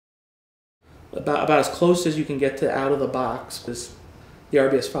about as close as you can get to out of the box is the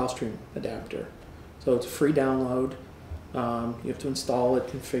RBS file stream adapter. So it's a free download. You have to install it,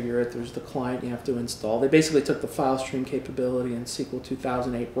 configure it. There's the client you have to install. They basically took the file stream capability in SQL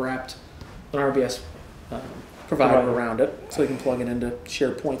 2008, wrapped an RBS provider around it, so you can plug it into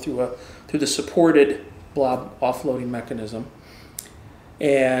SharePoint through the supported blob offloading mechanism.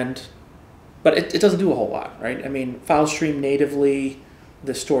 But it doesn't do a whole lot, right? I mean, file stream natively,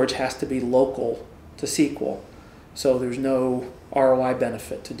 the storage has to be local to SQL, so there's no ROI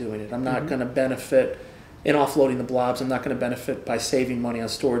benefit to doing it. I'm not going to benefit in offloading the blobs. I'm not going to benefit by saving money on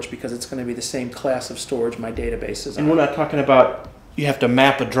storage because it's going to be the same class of storage my database is on. And we're not talking about you have to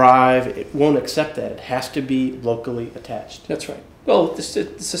map a drive. It won't accept that. It has to be locally attached. That's right. Well, it's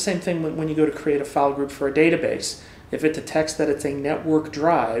the same thing when you go to create a file group for a database. If it detects that it's a network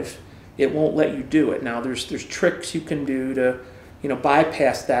drive, it won't let you do it. Now, there's tricks you can do to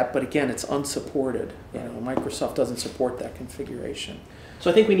bypass that, but again, it's unsupported. Microsoft doesn't support that configuration. So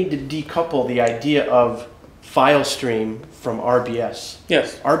I think we need to decouple the idea of file stream from RBS.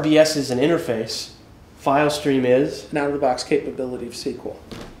 Yes. RBS is an interface. File stream is an out-of-the-box capability of SQL.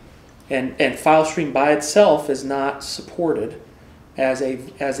 And file stream by itself is not supported as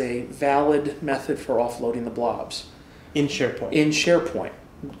a valid method for offloading the blobs. In SharePoint. In SharePoint.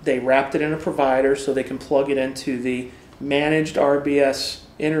 They wrapped it in a provider so they can plug it into the managed RBS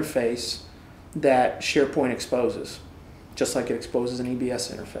interface that SharePoint exposes, just like it exposes an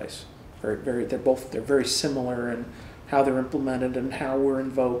EBS interface. They're very similar in how they're implemented and how we're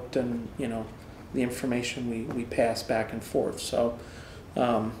invoked, and the information we pass back and forth. So,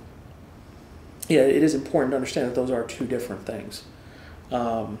 it is important to understand that those are two different things.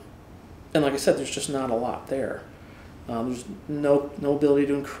 And like I said, there's just not a lot there. There's no ability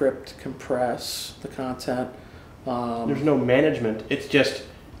to encrypt, compress the content. There's no management. It's just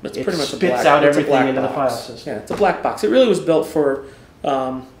it's pretty much spits out everything into the file system. Yeah, it's a black box. It really was built for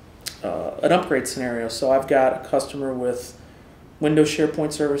an upgrade scenario. So I've got a customer with Windows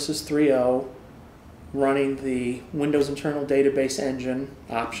SharePoint Services 3.0 running the Windows Internal Database Engine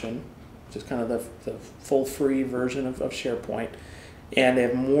option, which is kind of the full free version of SharePoint. And they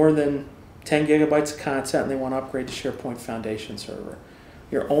have more than 10 gigabytes of content, and they want to upgrade to SharePoint Foundation Server.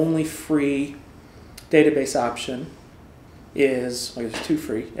 Your only free database option is, there's two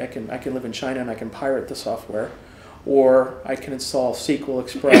free. I can live in China and I can pirate the software, or I can install SQL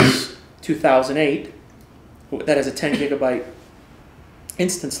Express 2008 that has a 10 gigabyte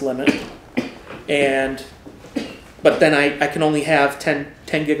instance limit, but then I can only have 10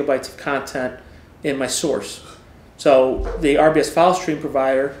 gigabytes of content in my source. So the RBS file stream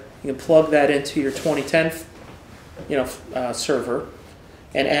provider, you can plug that into your 2010 server,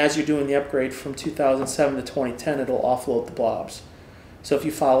 and as you're doing the upgrade from 2007 to 2010, it'll offload the blobs. So if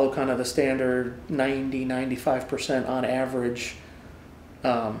you follow kind of the standard 90-95% on average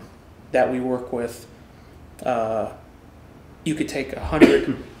that we work with, you could take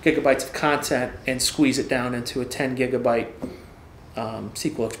 100 gigabytes of content and squeeze it down into a 10 gigabyte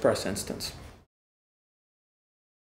SQL Express instance.